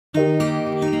Every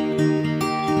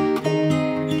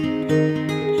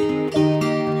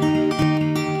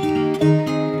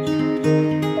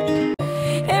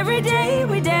day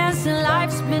we dance and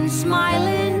life's been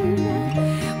smiling.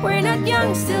 We're not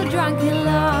young, still drunk in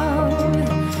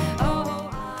love.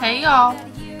 Hey y'all,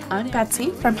 I'm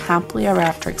Betsy from Happily Ever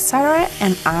After Etc.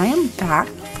 and I am back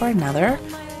for another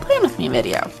Plan With Me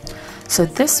video. So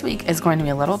this week is going to be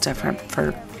a little different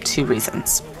for two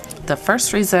reasons. The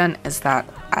first reason is that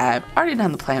I've already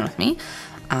done the Plan With Me.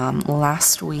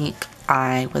 Last week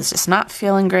I was just not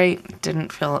feeling great,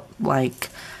 didn't feel like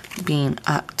being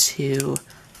up to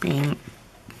being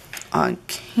on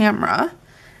camera,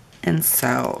 and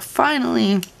so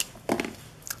finally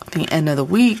at the end of the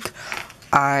week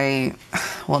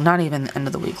well, not even the end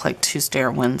of the week, like Tuesday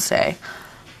or Wednesday,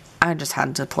 I just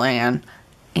had to plan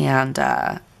and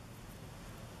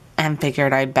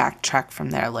figured I'd backtrack from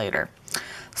there later.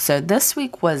 So this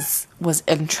week was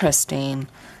interesting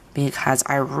because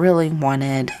I really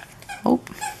wanted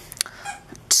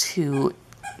to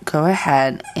go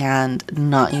ahead and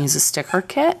not use a sticker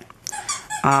kit,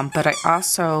 but I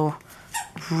also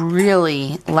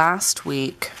really, last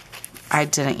week I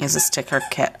didn't use a sticker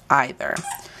kit either,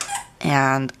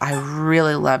 and I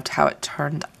really loved how it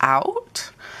turned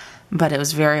out, but it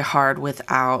was very hard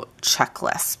without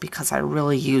checklists because I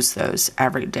really use those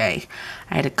every day.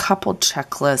 I had a couple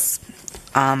checklists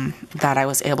that I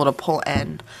was able to pull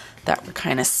in that were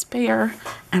kind of spare,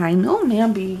 and I know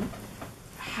Mambi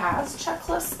has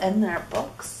checklists in their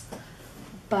books,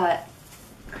 but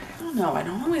I don't know, I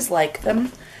don't always like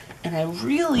them, and I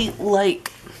really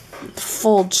like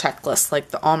full checklists,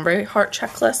 like the ombre heart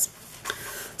checklist.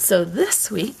 So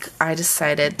this week I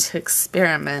decided to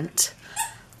experiment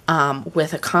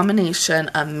with a combination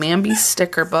of Mambi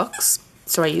sticker books.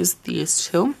 So I used these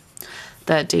two,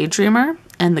 the Daydreamer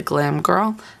and the Glam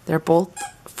Girl. They're both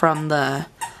from the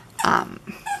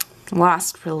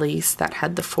last release that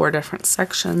had the 4 different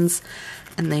sections,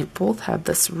 and they both have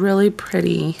this really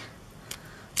pretty,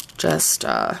 just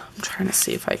I'm trying to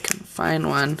see if I can find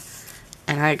one,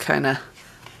 and I kind of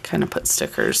put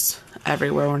stickers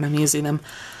everywhere when I'm using them,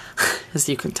 as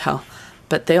you can tell,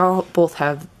 but they both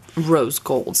have rose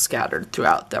gold scattered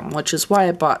throughout them, which is why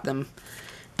I bought them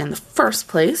in the first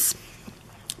place,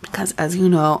 because as you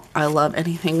know, I love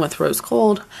anything with rose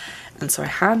gold, and so I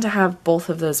had to have both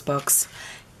of those books,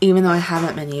 even though I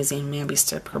haven't been using Mambi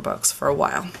sticker books for a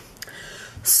while.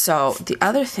 So the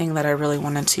other thing that I really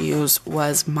wanted to use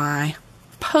was my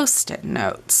Post-it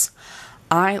notes.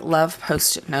 I love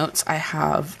Post-it notes. I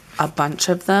have a bunch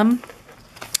of them.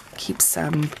 Keep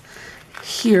some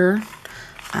here.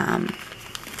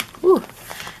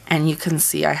 And you can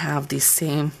see I have these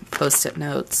same Post-it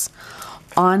notes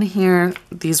on here.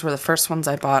 These were the first ones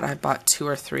I bought. I bought 2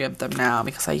 or 3 of them now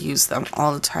because I use them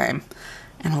all the time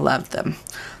and I love them.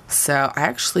 So I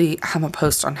actually have a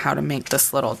post on how to make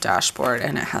this little dashboard,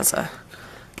 and it has a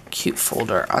cute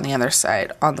folder on the other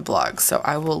side on the blog. So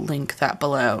I will link that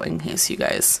below in case you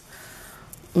guys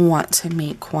want to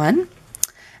make one.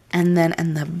 And then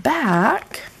in the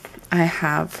back, I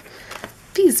have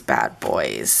these bad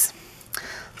boys.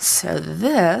 So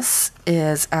this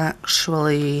is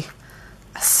actually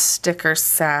a sticker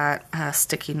set, a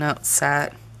sticky note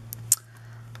set.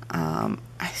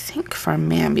 I think from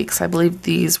Mambi, because I believe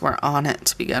these were on it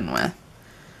to begin with.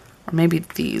 Or maybe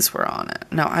these were on it.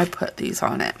 No, I put these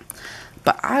on it.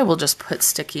 But I will just put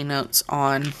sticky notes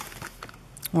on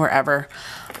wherever.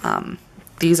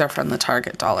 These are from the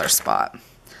Target dollar spot.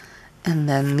 And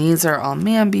then these are all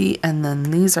Mambi, and then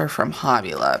these are from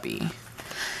Hobby Lobby.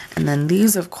 And then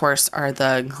these, of course, are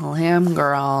the Glam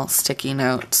Girl sticky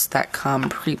notes that come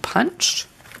pre-punched.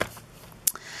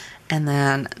 And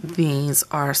then these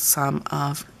are some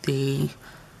of the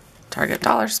Target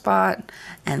dollar spot,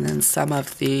 and then some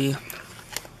of the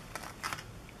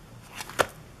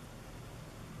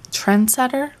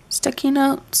Trendsetter sticky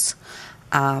notes.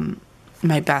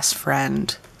 My best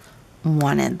friend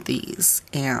wanted these,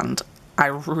 and I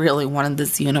really wanted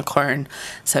this unicorn,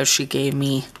 so she gave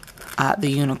me the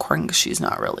unicorn because she's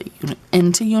not really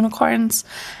into unicorns,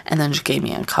 and then she gave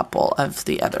me a couple of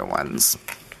the other ones.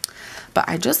 But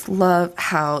I just love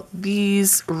how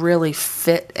these really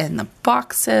fit in the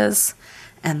boxes,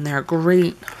 and they're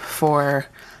great for,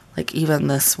 like, even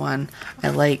this one. I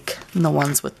like the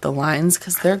ones with the lines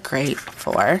because they're great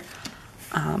for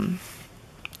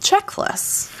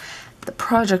checklists. The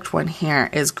project one here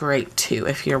is great too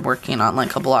if you're working on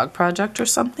like a blog project or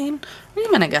something, or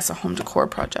even I guess a home decor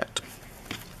project.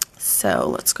 So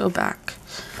let's go back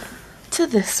to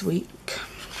this week.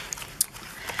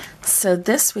 So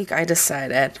this week I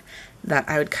decided that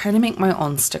I would kind of make my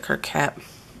own sticker kit,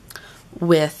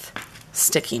 with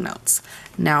sticky notes.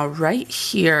 Now right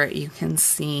here you can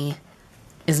see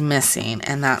is missing,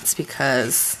 and that's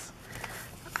because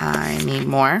I need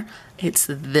more. It's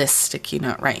this sticky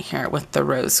note right here with the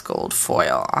rose gold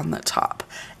foil on the top.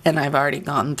 And I've already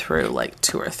gone through like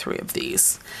 2 or 3 of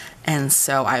these. And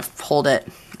so I've pulled it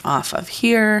off of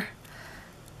here.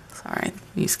 Sorry,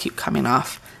 these keep coming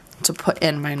off, to put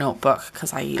in my notebook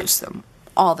because I use them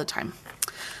all the time.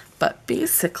 But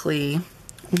basically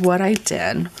what I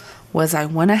did was I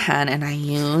went ahead and I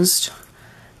used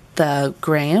the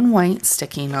gray and white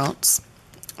sticky notes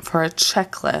for a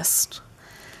checklist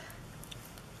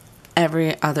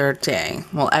every other day.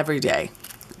 Well, every day,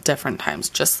 different times,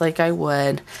 just like I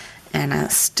would in a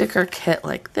sticker kit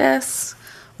like this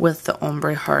with the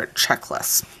ombre heart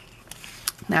checklist.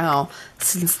 Now,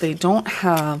 since they don't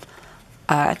have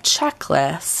a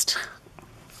checklist,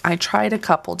 I tried a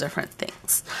couple different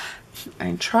things.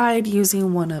 I tried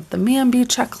using one of the Mambi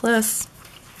checklists.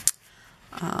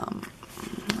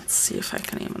 Let's see if I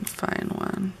can even find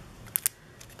one.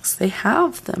 Because they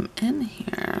have them in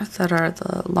here that are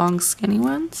the long skinny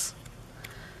ones.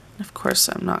 And of course,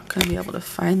 I'm not going to be able to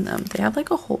find them. They have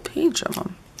like a whole page of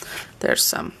them. There's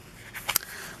some.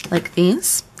 Like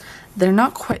these. They're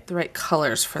not quite the right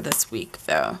colors for this week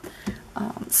though.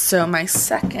 So my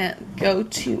second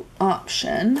go-to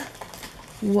option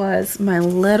was my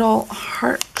little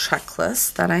heart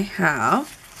checklist that I have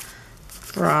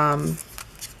from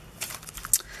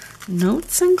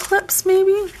Notes and Clips,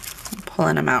 maybe? I'm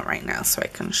pulling them out right now so I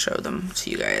can show them to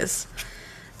you guys.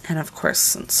 And of course,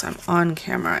 since I'm on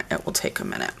camera, it will take a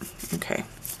minute. Okay,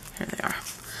 here they are.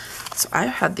 So I've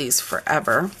had these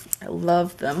forever. I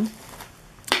love them.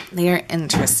 They are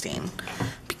interesting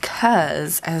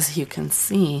because, as you can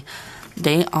see,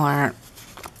 they are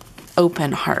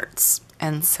open hearts.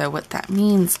 And so what that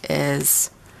means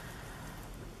is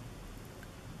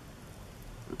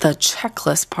the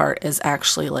checklist part is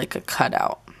actually like a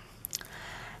cutout.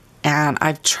 And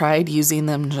I've tried using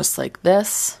them just like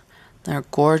this. They're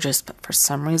gorgeous, but for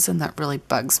some reason that really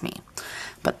bugs me.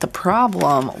 But the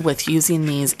problem with using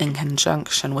these in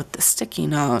conjunction with the sticky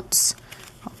notes,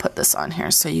 I'll put this on here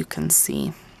so you can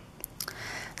see.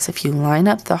 So if you line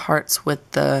up the hearts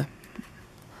with the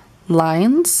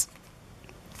lines,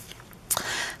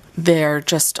 they're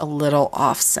just a little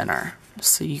off center.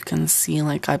 So you can see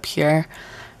like up here,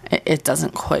 it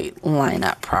doesn't quite line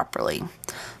up properly.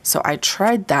 So I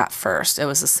tried that first. It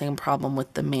was the same problem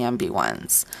with the Mambi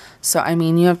ones. So I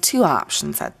mean, you have 2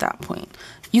 options at that point.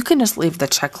 You can just leave the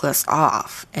checklist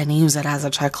off and use it as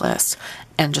a checklist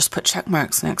and just put check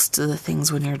marks next to the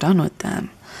things when you're done with them.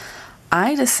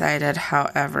 I decided,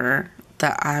 however,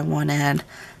 that I wanted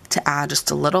to add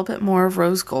just a little bit more of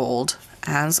rose gold.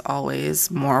 As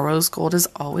always, more rose gold is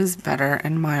always better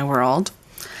in my world.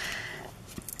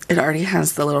 It already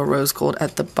has the little rose gold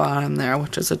at the bottom there,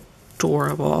 which is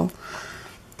adorable.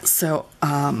 So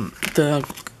the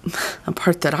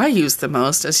part that I use the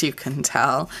most, as you can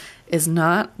tell, is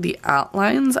not the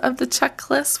outlines of the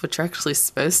checklist, which you're actually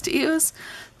supposed to use,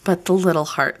 but the little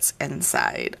hearts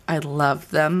inside. I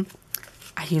love them.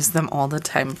 I use them all the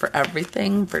time for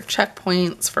everything, for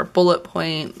checkpoints, for bullet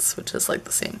points, which is like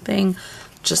the same thing,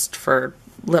 just for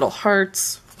little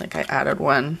hearts. Like I added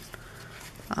one,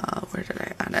 where did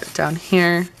I add it? Down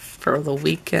here for the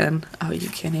weekend. Oh, you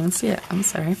can't even see it. I'm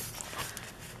sorry.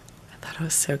 I thought it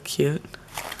was so cute.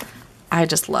 I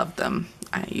just love them.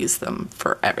 I use them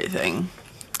for everything.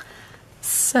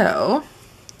 So,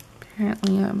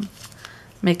 apparently I'm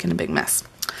making a big mess.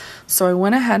 So I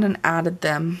went ahead and added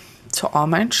them to all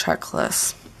my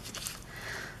checklists.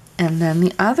 And then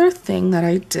the other thing that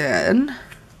I did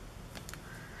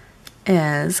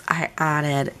is I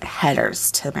added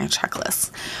headers to my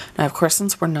checklist. Now, of course,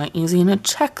 since we're not using a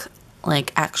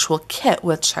actual kit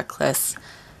with checklists,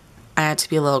 I had to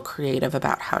be a little creative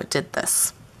about how I did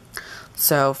this.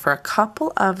 So for a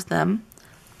couple of them,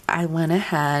 I went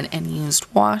ahead and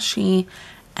used washi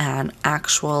and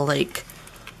actual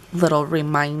little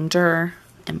reminder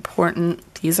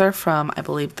important. These are from, I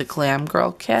believe, the Glam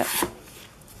Girl kit.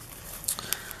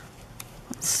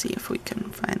 Let's see if we can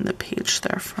find the page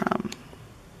they're from.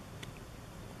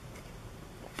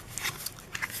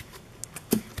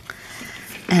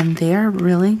 And they're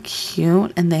really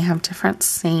cute and they have different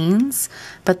sayings.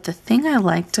 But the thing I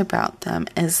liked about them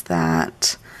is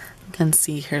that, you can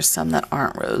see here's some that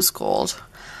aren't rose gold,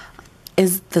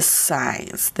 is the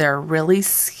size. They're really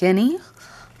skinny,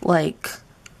 like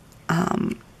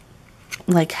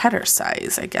header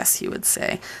size, I guess you would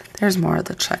say. There's more of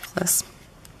the checklist.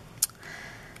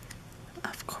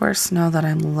 Of course, now that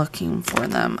I'm looking for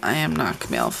them, I am not going to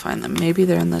be able to find them. Maybe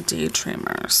they're in the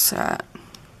Daydreamer set.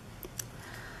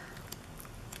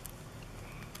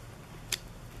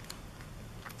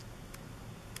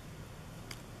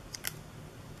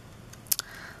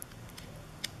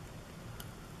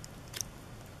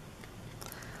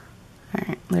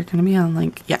 Alright, they're going to be on,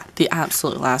 like, yeah, the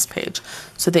absolute last page.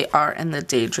 So they are in the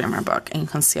Daydreamer book, and you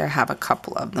can see I have a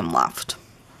couple of them left.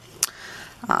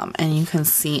 And you can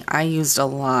see I used a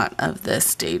lot of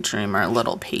this Daydreamer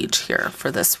little page here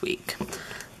for this week.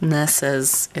 And this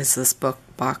is this book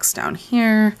box down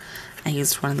here. I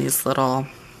used one of these little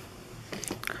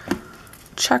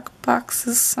check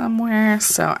boxes somewhere.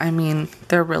 So, I mean,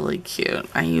 they're really cute.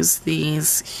 I use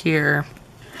these here.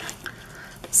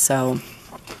 So,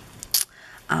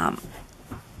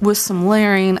 with some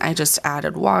layering, I just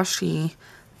added washi,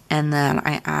 and then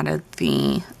I added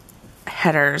the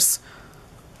headers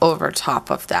over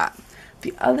top of that.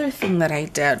 The other thing that I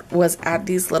did was add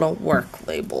these little work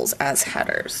labels as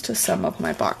headers to some of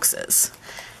my boxes.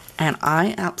 And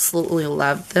I absolutely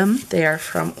love them. They are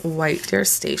from White Deer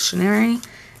Stationery,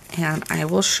 and I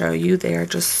will show you, they are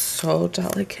just so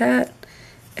delicate.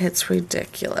 It's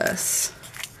ridiculous.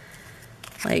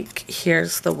 Like,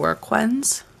 here's the work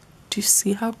ones. Do you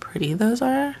see how pretty those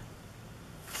are?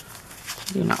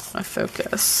 I do not want to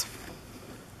focus.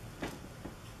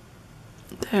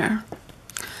 There.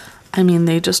 I mean,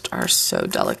 they just are so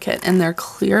delicate, and they're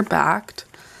clear backed,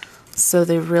 so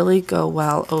they really go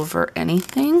well over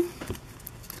anything.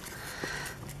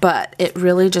 But it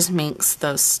really just makes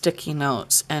those sticky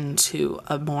notes into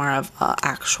a more of an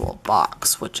actual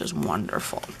box, which is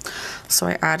wonderful. So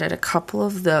I added a couple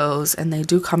of those, and they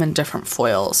do come in different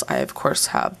foils. I, of course,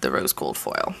 have the rose gold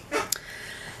foil.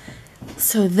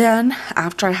 So then,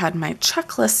 after I had my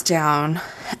checklist down,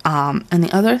 and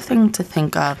the other thing to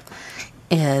think of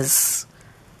is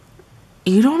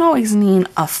you don't always need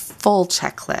a full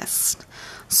checklist.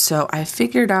 So I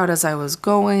figured out as I was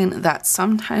going that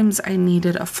sometimes I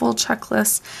needed a full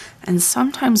checklist, and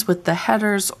sometimes with the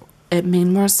headers, it made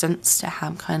more sense to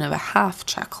have kind of a half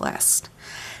checklist.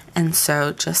 And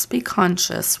so just be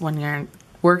conscious when you're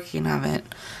working on it,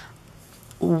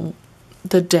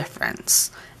 the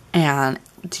difference. And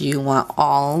do you want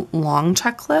all long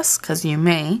checklists? Because you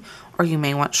may, or you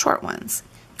may want short ones.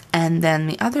 And then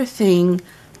the other thing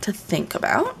to think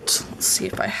about, let's see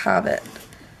if I have it.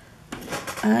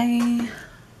 I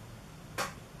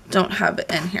don't have it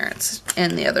in here. It's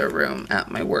in the other room at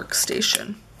my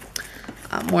workstation,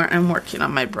 where I'm working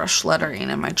on my brush lettering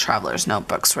and my traveler's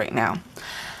notebooks right now.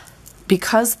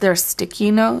 Because they're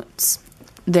sticky notes,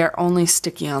 they're only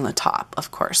sticky on the top,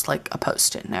 of course, like a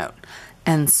post-it note.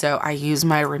 And so I use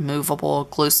my removable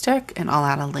glue stick, and I'll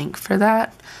add a link for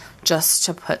that, just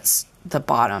to put the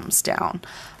bottoms down.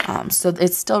 So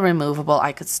it's still removable.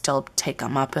 I could still take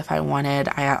them up if I wanted.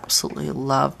 I absolutely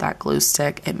love that glue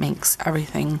stick. It makes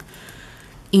everything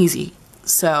easy.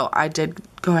 So I did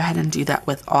go ahead and do that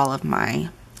with all of my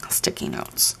sticky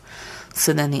notes.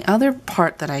 So then the other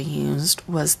part that I used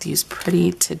was these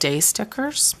pretty Today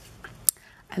stickers.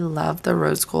 I love the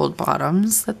rose gold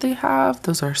bottoms that they have.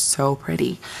 Those are so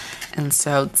pretty. And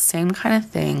so same kind of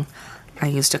thing. I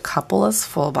used a couple as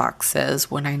full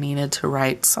boxes when I needed to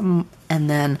write some, and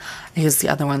then I used the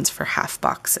other ones for half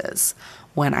boxes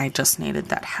when I just needed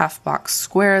that half box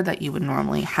square that you would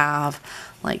normally have.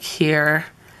 Like here,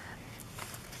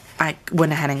 I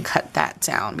went ahead and cut that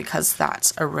down because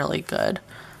that's a really good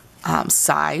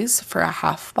size for a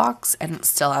half box, and it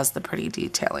still has the pretty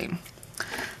detailing.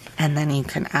 And then you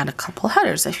can add a couple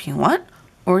headers if you want,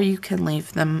 or you can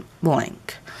leave them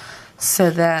blank.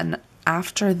 So then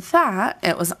after that,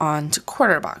 it was on to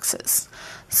quarter boxes.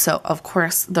 So of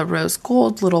course the rose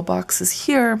gold little boxes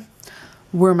here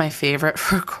were my favorite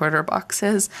for quarter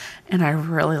boxes, and I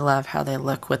really love how they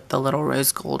look with the little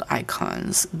rose gold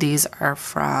icons. These are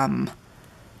from,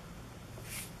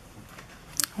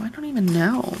 oh, I don't even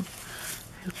know.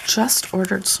 I just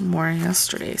ordered some more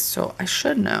yesterday, so I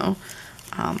should know.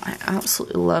 I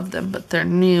absolutely love them, but they're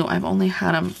new. I've only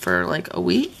had them for like a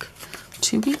week,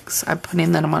 2 weeks. I'm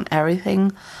putting them on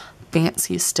everything.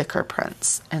 Fancy sticker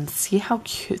prints, and see how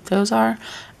cute those are.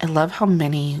 I love how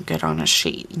many you get on a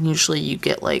sheet. Usually you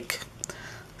get like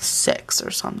 6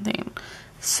 or something.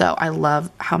 So I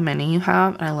love how many you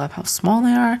have, and I love how small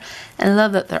they are, and I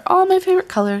love that they're all my favorite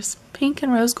colors, pink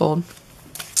and rose gold.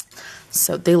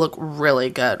 So they look really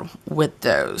good with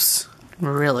those.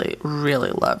 Really,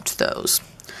 really loved those.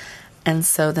 And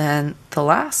so then the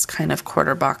last kind of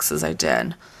quarter boxes I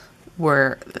did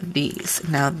were these.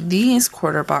 Now these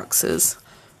quarter boxes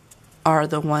are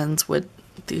the ones with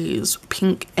these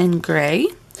pink and gray.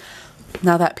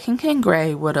 Now that pink and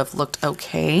gray would have looked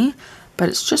okay, but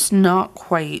it's just not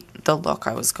quite the look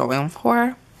I was going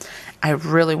for. I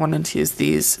really wanted to use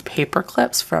these paper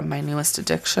clips from my newest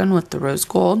addiction with the rose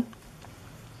gold.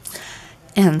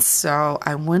 And so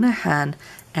I went ahead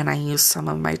and I used some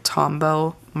of my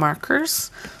Tombow markers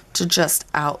to just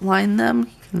outline them.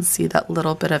 You can see that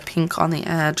little bit of pink on the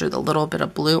edge or the little bit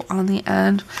of blue on the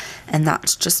edge. And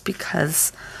that's just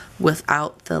because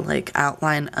without the like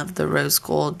outline of the rose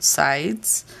gold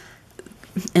sides,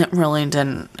 it really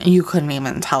didn't, you couldn't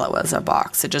even tell it was a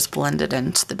box. It just blended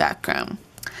into the background.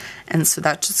 And so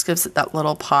that just gives it that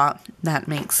little pop that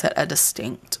makes it a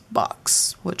distinct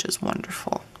box, which is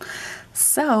wonderful.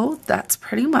 So that's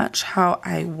pretty much how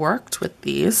I worked with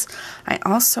these. I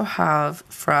also have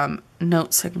from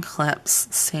Notes and Clips,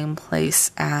 same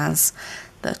place as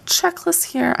the checklist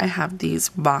here. I have these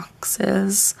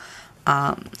boxes,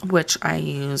 which I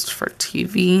used for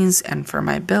TVs and for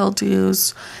my bill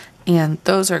dues. And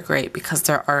those are great because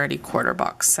they're already quarter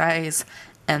box size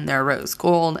and they're rose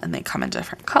gold and they come in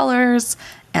different colors.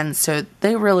 And so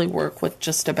they really work with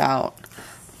just about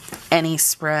any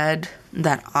spread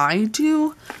that I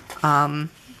do,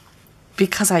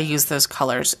 because I use those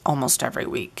colors almost every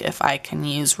week. If I can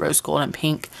use rose gold and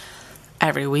pink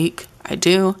every week, I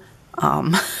do.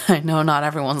 I know not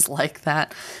everyone's like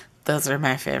that. Those are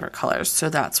my favorite colors, so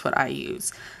that's what I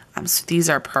use. So these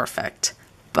are perfect.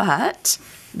 But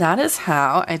that is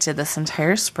how I did this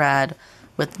entire spread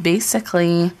with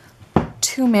basically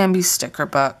 2 Mambi sticker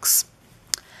books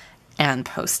and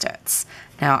Post-its.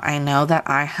 Now, I know that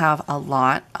I have a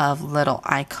lot of little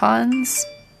icons.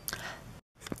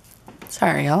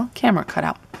 Sorry, y'all, camera cut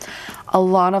out. A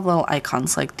lot of little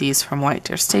icons like these from White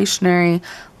Deer Stationery,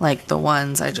 like the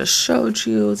ones I just showed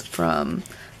you from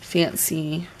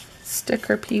Fancy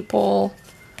Sticker People,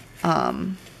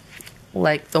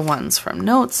 like the ones from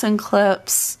Notes and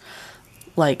Clips,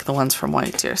 like the ones from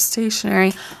White Deer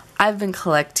Stationery. I've been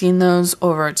collecting those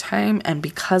over time, and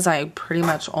because I pretty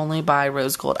much only buy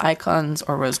rose gold icons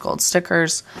or rose gold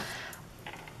stickers,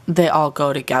 they all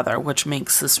go together, which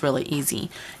makes this really easy.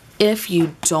 If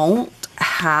you don't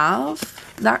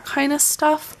have that kind of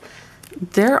stuff,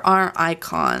 there are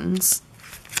icons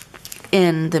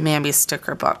in the Mambi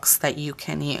sticker books that you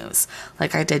can use.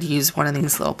 Like I did use one of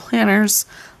these little planners.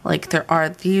 Like there are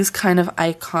these kind of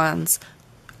icons.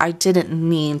 I didn't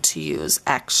need to use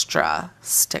extra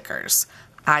stickers.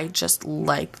 I just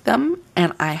like them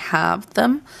and I have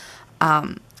them.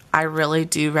 I really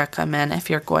do recommend, if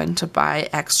you're going to buy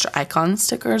extra icon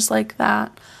stickers like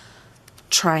that,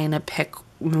 trying to pick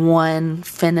one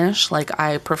finish. Like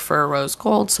I prefer rose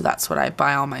gold, so that's what I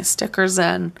buy all my stickers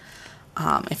in.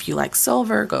 If you like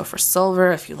silver, go for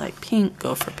silver. If you like pink,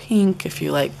 go for pink. If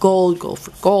you like gold, go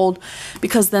for gold,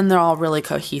 because then they're all really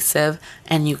cohesive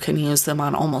and you can use them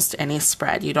on almost any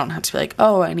spread. You don't have to be like,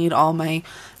 oh, I need all my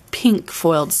pink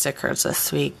foiled stickers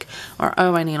this week, or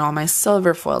oh, I need all my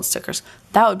silver foiled stickers.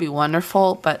 That would be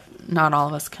wonderful, but not all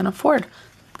of us can afford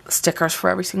stickers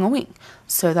for every single week.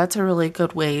 So that's a really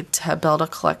good way to build a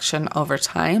collection over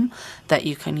time that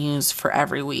you can use for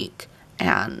every week,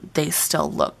 and they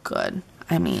still look good.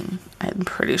 I mean, I'm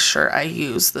pretty sure I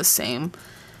use the same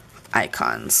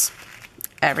icons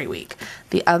every week.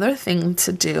 The other thing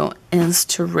to do is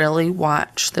to really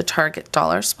watch the Target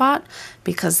dollar spot,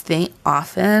 because they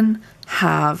often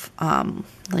have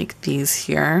like these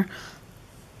here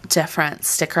different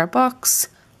sticker books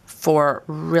for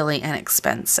really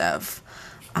inexpensive.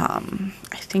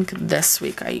 I think this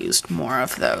week I used more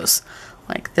of those.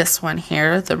 Like this one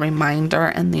here, the reminder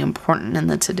and the important and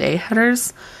the today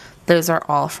headers. Those are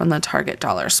all from the Target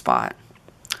dollar spot.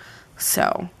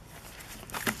 So,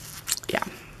 yeah.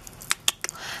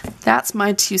 That's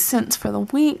my 2 cents for the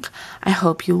week. I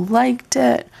hope you liked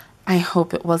it. I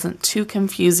hope it wasn't too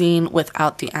confusing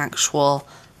without the actual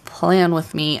plan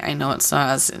with me. I know it's not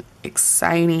as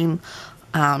exciting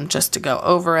just to go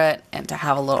over it and to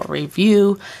have a little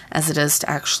review as it is to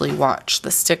actually watch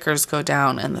the stickers go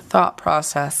down and the thought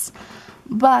process.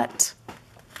 But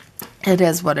it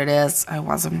is what it is. I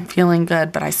wasn't feeling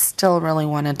good, but I still really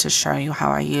wanted to show you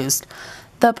how I used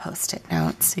the Post-it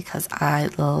notes because I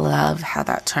love how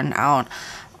that turned out.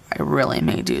 I really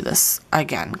may do this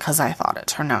again because I thought it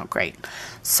turned out great.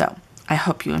 So I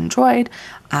hope you enjoyed.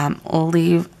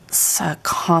 Leave a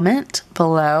comment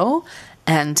below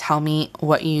and tell me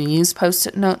what you use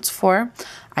Post-it notes for.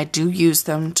 I do use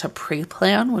them to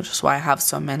pre-plan, which is why I have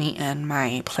so many in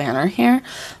my planner here,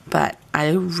 but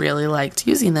I really liked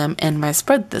using them in my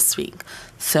spread this week.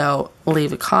 So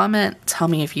leave a comment, tell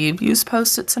me if you've used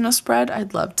Post-its in a spread.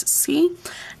 I'd love to see.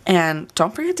 And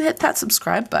don't forget to hit that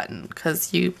subscribe button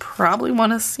because you probably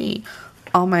want to see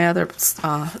all my other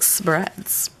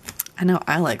spreads. I know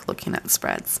I like looking at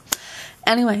spreads.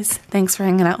 Anyways, thanks for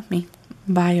hanging out with me.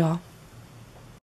 Bye, y'all.